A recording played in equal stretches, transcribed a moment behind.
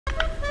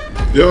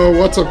Yo,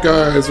 what's up,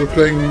 guys? We're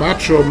playing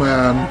Macho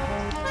Man.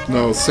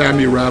 No,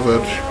 Sammy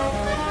Ravage.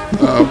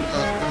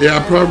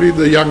 Yeah, probably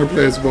the younger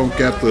players won't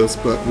get this,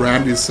 but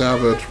Randy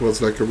Savage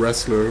was like a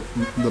wrestler,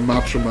 the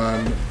Macho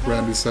Man,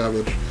 Randy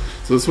Savage.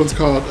 So this one's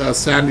called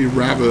Sandy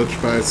Ravage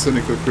by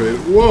Cynical Creator.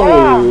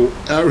 Whoa!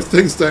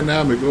 Everything's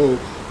dynamic. Oh,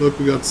 look,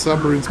 we got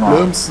submarines,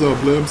 blimps, no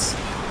blimps.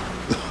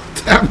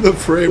 Damn the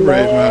frame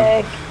rate,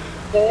 man.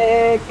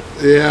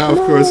 Yeah, of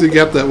course, you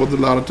get that with a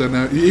lot of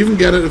dynamic. You even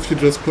get it if you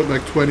just put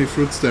like 20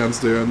 fruit stands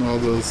there and all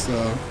those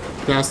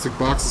plastic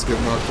boxes get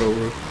knocked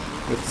over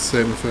with the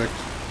same effect.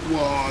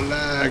 Whoa,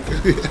 lag!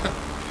 Yeah.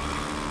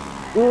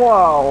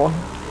 Whoa!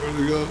 Where'd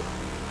we go?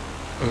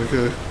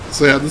 Okay,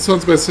 so yeah, this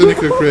one's by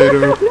Cynical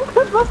Creator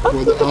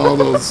with all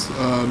those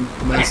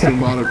nice new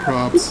modded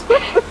props.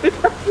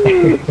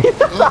 Oh,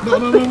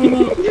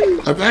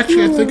 no. I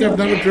think I've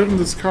never driven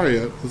this car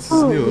yet. This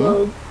is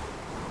new,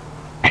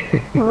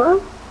 huh?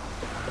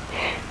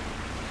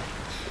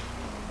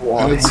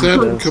 And it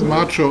said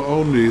Camacho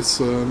only,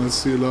 so and I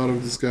see a lot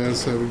of these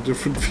guys having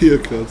different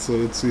vehicles, so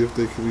let's see if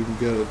they can even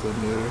get it then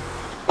later.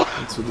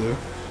 What's it there?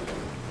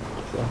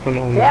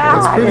 Yeah,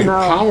 it's pretty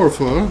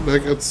powerful.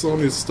 Like, it's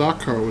only a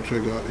stock car which I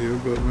got here,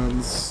 but man,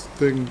 this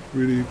thing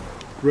really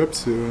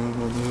rips here on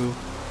the hill.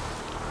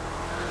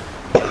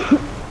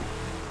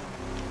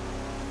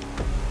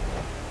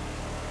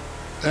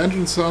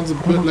 Engine sounds a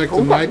bit like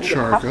the Night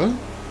Shark, huh?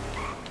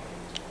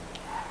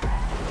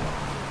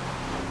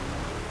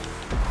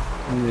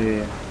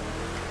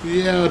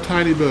 Yeah, a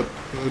tiny bit.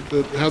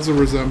 It has a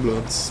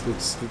resemblance.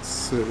 Let's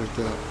say it like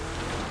that.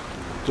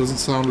 Doesn't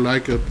sound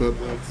like it, but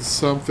it's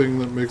something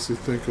that makes you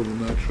think of the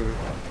Night Shark.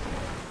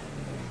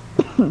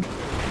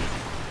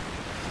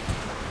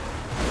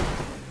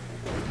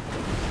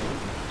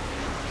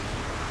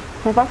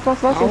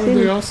 How are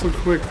they all so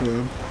quick,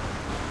 man?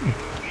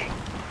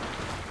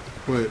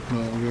 Wait,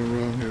 no, I'm going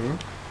wrong here, huh?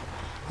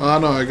 Ah,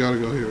 no, I gotta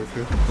go here,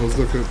 okay. I was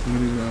looking at the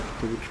mini-map,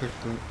 but we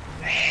checked that.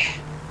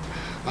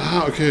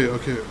 Ah, okay.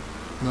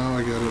 Now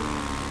I get it.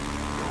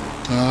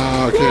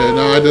 Ah, okay.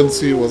 Now I didn't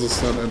see it was a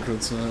stunt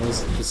entrance, and I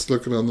was just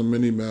looking on the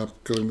mini-map,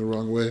 going the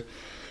wrong way.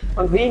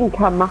 Und wegen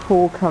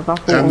Karacho.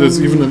 And there's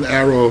even an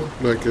arrow,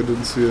 like I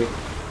didn't see it.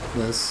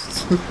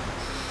 Nice.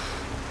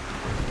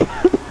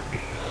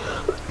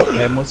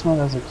 Muss man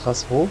da so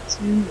krass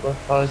hochziehen?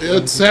 Oder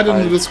It said in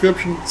the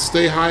description,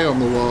 stay high on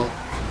the wall.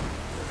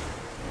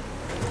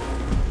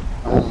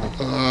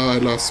 I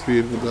lost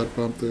speed with that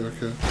bump there,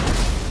 okay.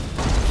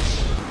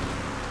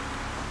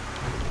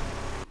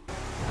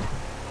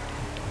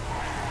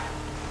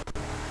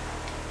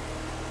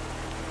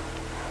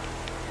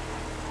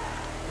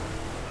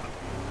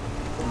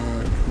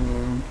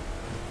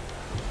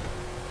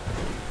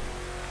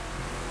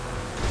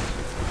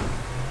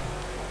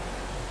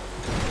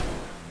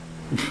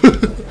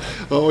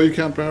 Oh, you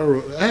can't barrel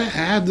roll.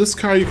 This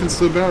car you can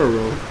still barrel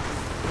roll.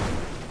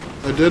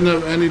 I didn't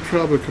have any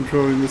trouble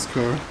controlling this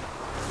car.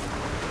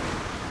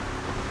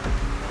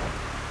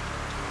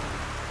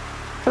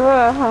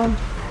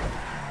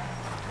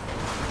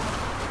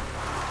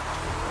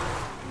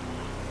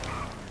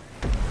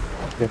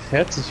 Der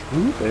fährt sich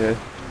gut, ey.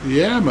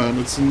 Yeah, man,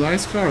 it's a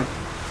nice car.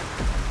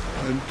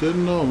 I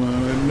didn't know,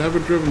 man. I've never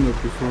driven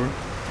it before.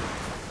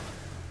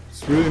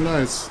 It's really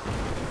nice.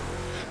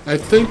 I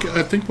think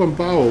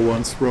Bombao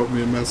once wrote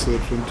me a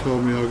message and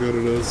told me how good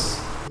it is.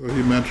 Or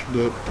he mentioned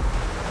it.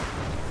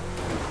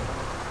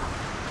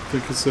 I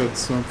think he said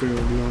something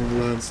along the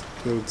lines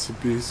that it's a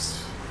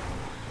beast.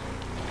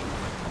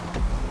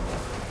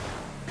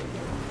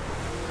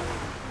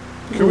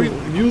 Can we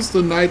use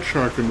the Night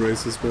Shark in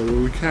races, by the way?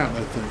 We can't,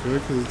 I think, right?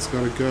 Because it's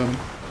got a gun.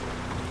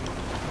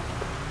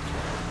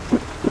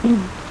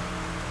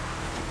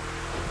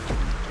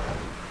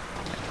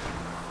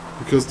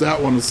 Because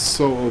that one is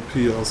so OP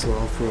also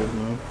off-road,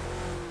 man.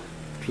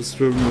 Just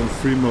driven in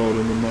free mode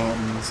in the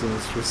mountains, and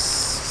it's just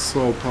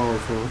so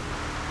powerful.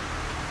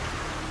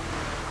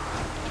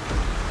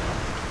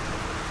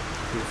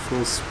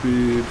 Full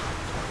speed,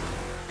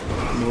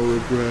 no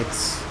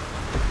regrets.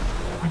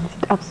 Man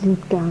sieht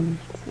absolut gar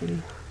nichts.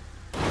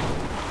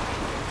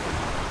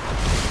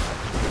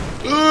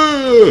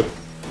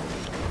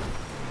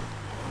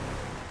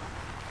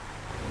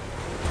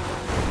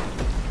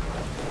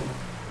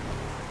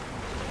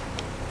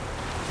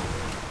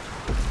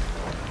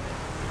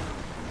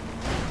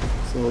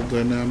 It's all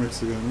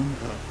dynamics again.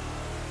 Huh?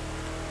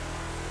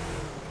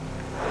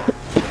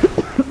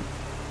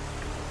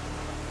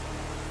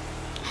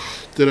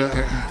 I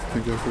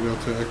think I forgot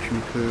to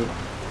actually play it.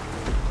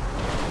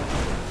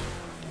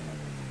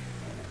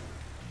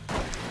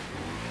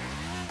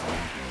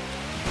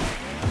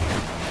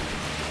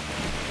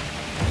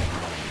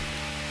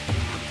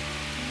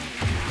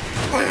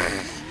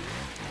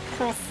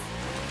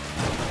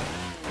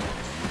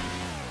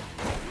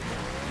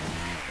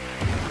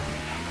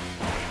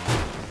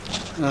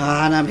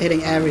 Ah, and I'm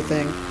hitting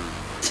everything.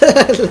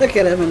 Look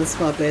at him in the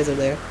small laser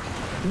there.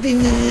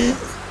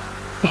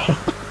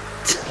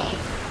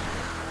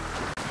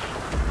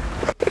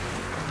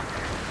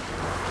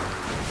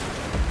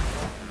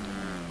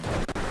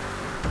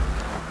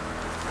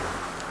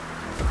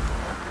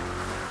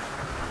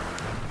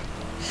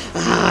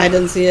 Ah, I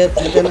didn't see it.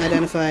 I didn't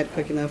identify it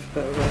quick enough,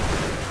 but okay.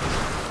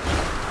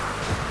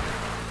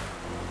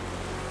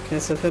 Can I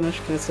still finish?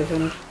 Can I still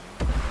finish?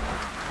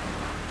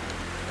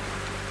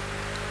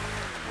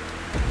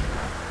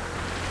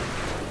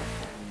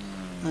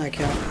 I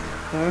can't.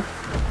 Huh?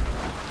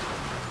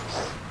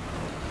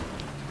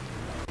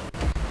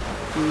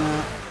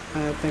 No, I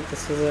don't think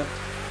this is it.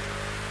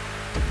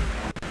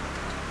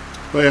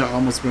 But yeah,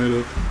 almost made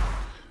it.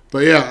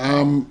 But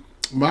yeah,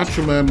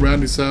 Macho Man,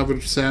 Randy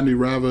Savage, Sandy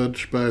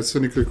Ravage by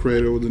Cynical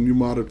Creator with the new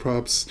modded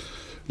props.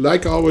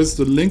 Like always,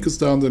 the link is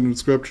down in the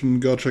description.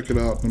 Go check it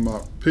out and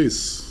more.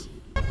 Peace.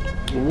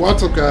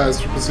 What's up, guys?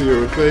 Triple C here.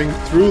 We're playing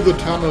Through the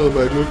Tunnel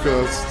by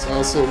Lucas. It's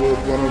also with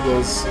one of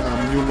those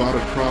new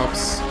modded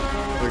props,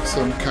 like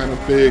some kind of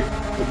big.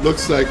 It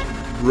looks like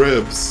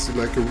ribs,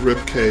 like a rib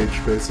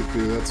cage,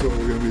 basically. That's what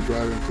we're going to be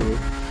driving through.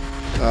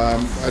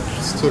 I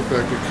just took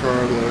like a car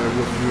that I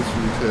wouldn't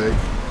usually take.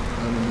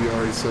 I'm in the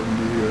RE70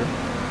 here.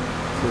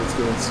 So let's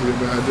go and see it.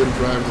 I didn't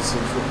drive this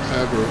in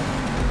forever.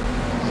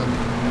 I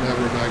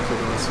never liked it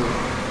also.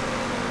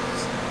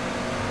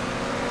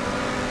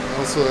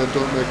 Also, I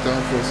don't like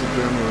downforce in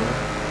general.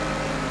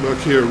 Look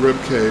here,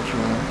 ribcage,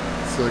 man.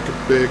 It's like a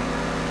big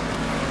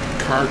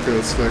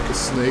carcass, like a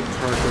snake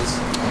carcass.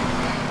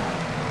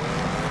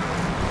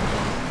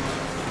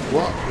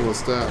 What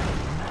was that?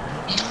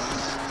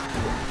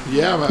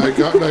 Yeah, man, I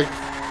got like...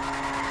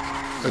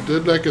 I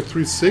did like a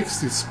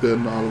 360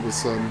 spin all of a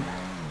sudden.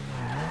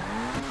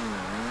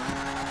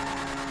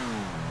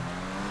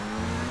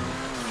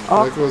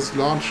 Oh. Like it was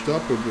launched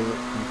up a bit.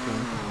 Okay.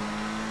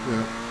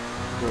 Ja,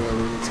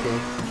 whatever, let's go.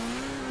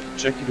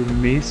 Jackie, du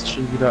mähst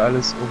schon wieder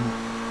alles um.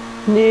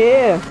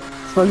 Nee,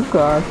 das war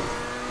Lukas.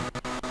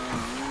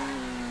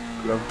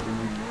 Glaub ich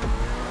nicht.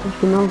 Hab ich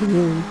genau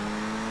gesehen.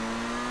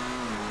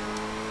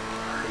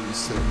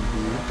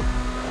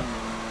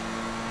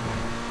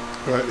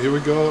 Alright, here we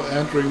go,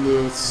 entering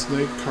the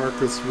snake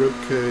carcass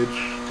ribcage.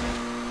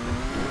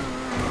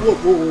 Whoa,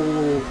 whoa, whoa,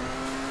 whoa.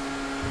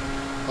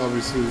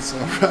 Obviously, this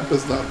ramp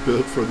is not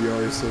built for the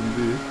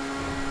RE70.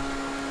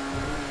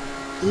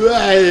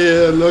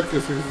 Look,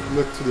 if you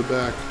look to the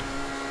back.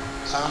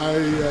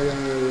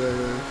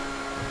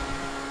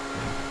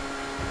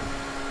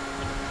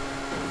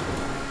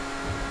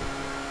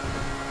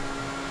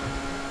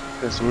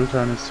 Der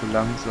Sultan ist zu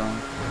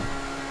langsam.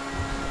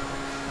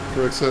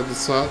 Correct said the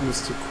Sultan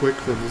is too quick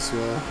for this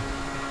well.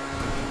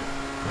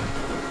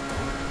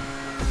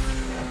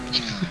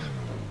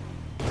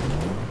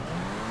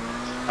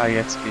 Ah,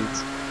 jetzt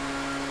geht's.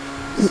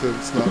 He said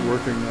it's not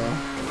working now.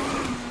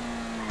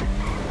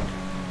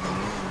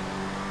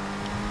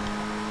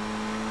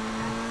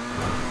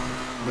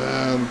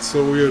 Man, it's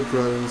so weird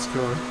driving this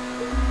car.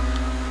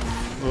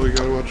 Oh, you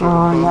gotta watch out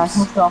Oh for ja, ich bumps.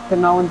 musste auch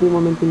genau in dem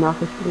Moment die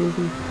Nachricht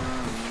lesen.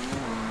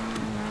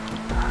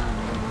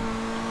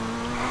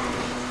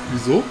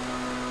 Wieso?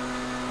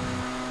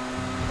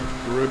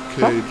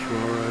 Ribcage,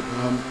 alright.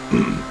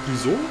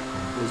 Wieso?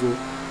 Also,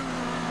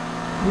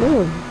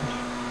 Nee,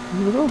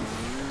 wieso?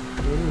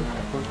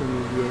 fucking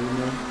review,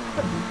 man.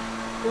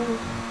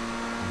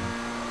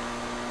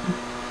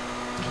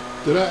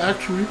 Did I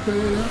actually replay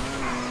it yet?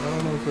 I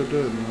don't know if I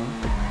did, man.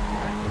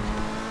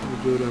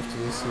 We'll do it after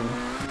this one.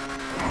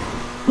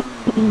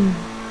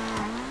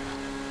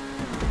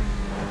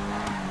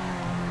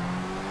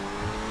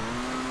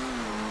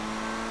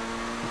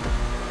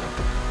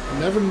 I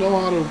never know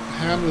how to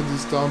handle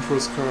these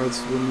downforce cards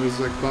when there's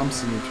like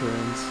bumps in the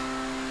turns.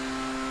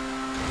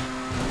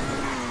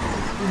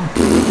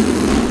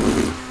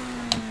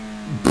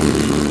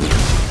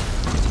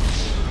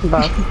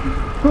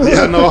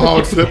 Yeah, I know how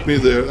it flipped me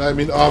there. I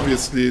mean,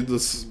 obviously,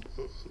 this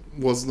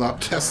was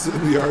not tested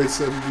in the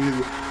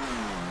RE70.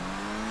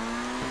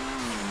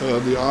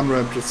 The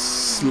on-ramp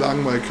just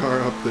slung my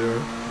car up there.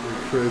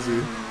 Like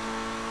crazy.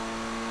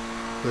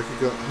 Like it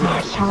got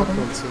hit up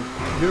on some.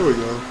 Here we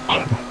go.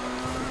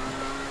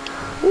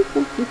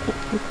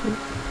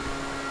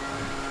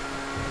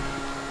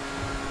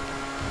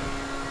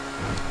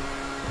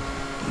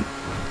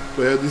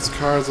 But yeah, these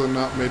cars are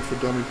not made for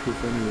dummy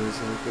proof anyways,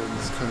 like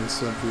these kind of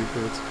stunt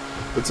vehicles.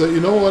 It's like,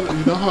 you know what,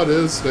 you know how it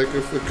is, like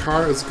if a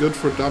car is good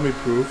for dummy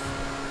proof,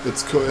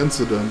 it's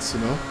coincidence, you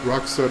know?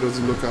 Rockstar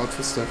doesn't look out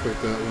for stuff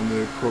like that when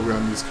they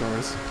program these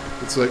cars.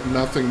 It's like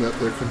nothing that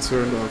they're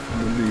concerned of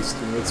in the least,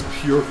 you know? It's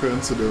pure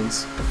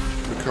coincidence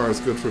the car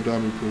is good for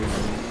dummy proof.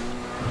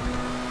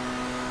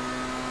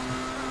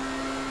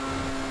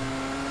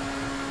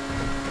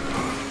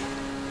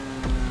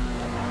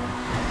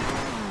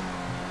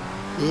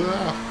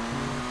 Ah.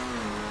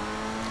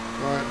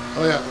 Alright,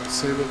 oh yeah,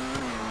 save it.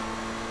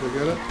 Did I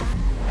get it?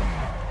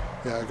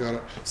 Yeah, I got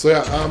it. So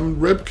yeah,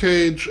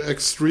 Ribcage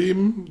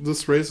Extreme,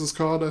 this race is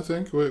called, I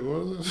think. Wait,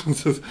 what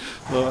is it?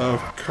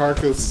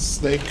 Carcass,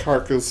 Snake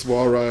Carcass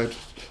Wall Ride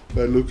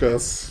by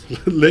Lucas.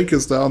 Link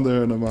is down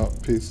there and I'm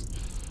out. Peace.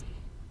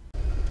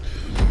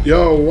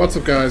 Yo, what's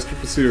up guys?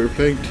 Triple C here.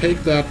 Playing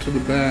Take That to the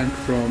Bank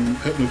from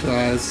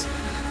Hypnotize.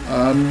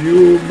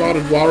 New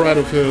modded wall ride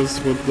of his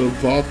with the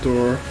vault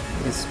door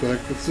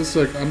aspect. It's just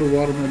like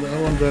underwater, man.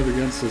 I want to drive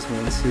against this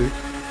one, see?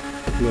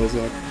 blows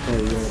up.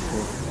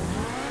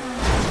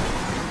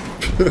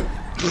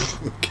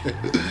 Okay.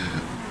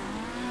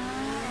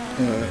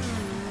 Alright.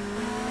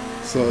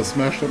 So I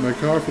smashed up my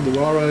car for the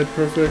wall ride,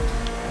 perfect.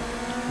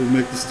 Will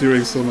make the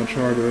steering so much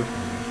harder.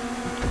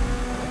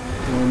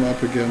 Warm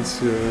up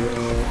against your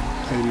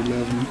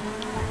 811.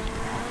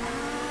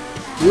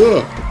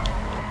 Ugh!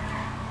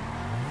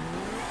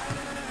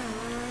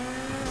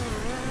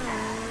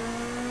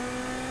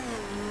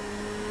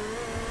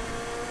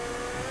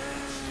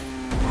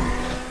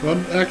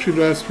 One actually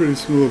drives pretty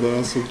smooth. I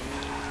also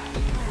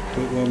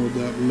did one with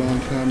that a long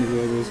time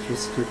ago that was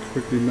just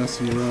quickly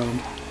messing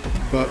around.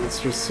 But it's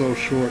just so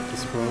short,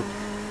 this prop.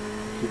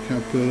 You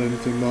can't build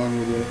anything long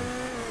with it.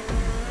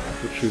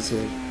 Which is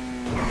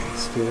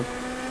still.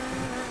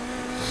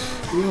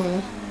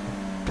 Yeah.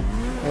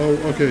 Oh,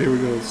 okay, here we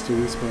go. Let's do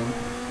respawn.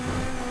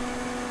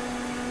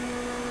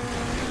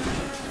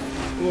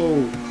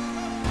 Whoa.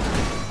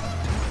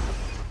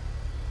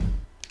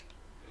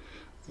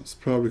 That's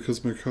probably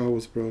because my car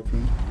was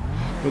broken.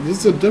 But this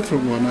is a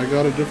different one. I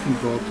got a different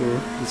vault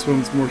door. This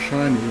one's more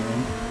shiny, you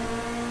know.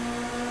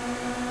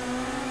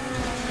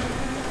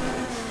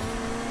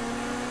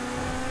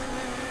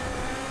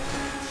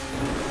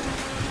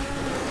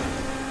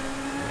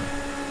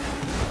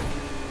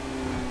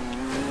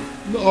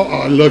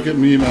 Oh, look at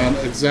me, man.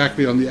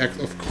 Exactly on the X.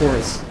 Of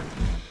course.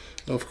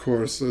 Of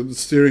course. The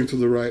steering to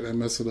the right, I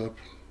mess it up.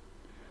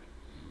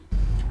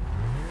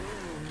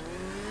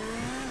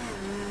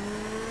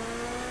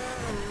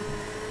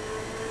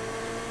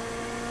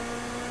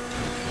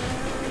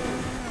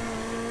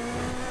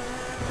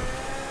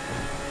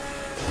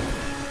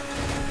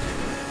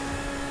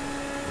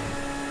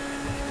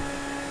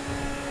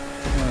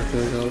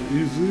 Okay, got it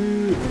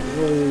easy.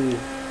 Whoa.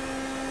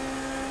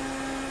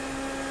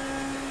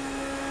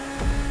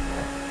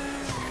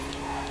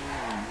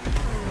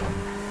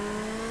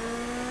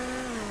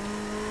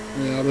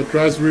 Yeah, that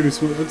drives really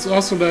smooth. It's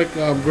also like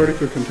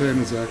vertical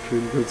containers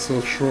actually, because it's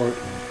so short.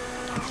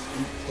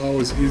 It's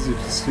always easy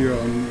to steer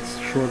on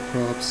short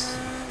props.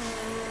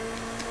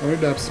 How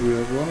many laps do we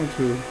have? 1 or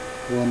 2?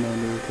 1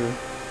 only, okay.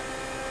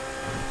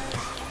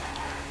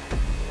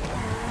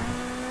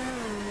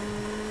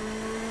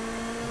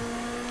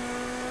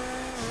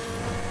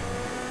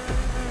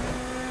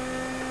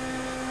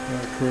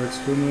 Yeah, correct's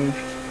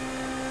finished.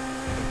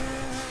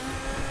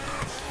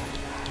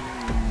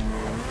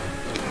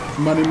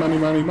 Money, money,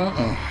 money, money.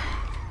 Oh.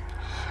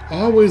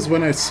 Always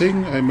when I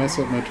sing, I mess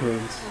up my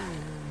turns.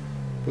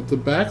 But the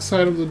back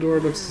side of the door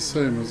looks the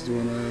same as the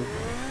one I have.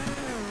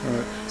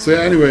 Alright. So yeah,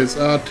 anyways,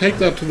 take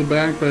that to the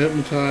bank by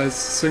Hypnotize,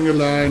 single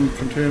line,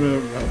 container,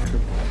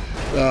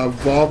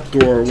 vault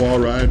door wall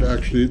ride,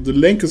 actually. The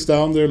link is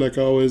down there like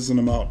always, and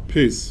I'm out.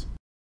 Peace.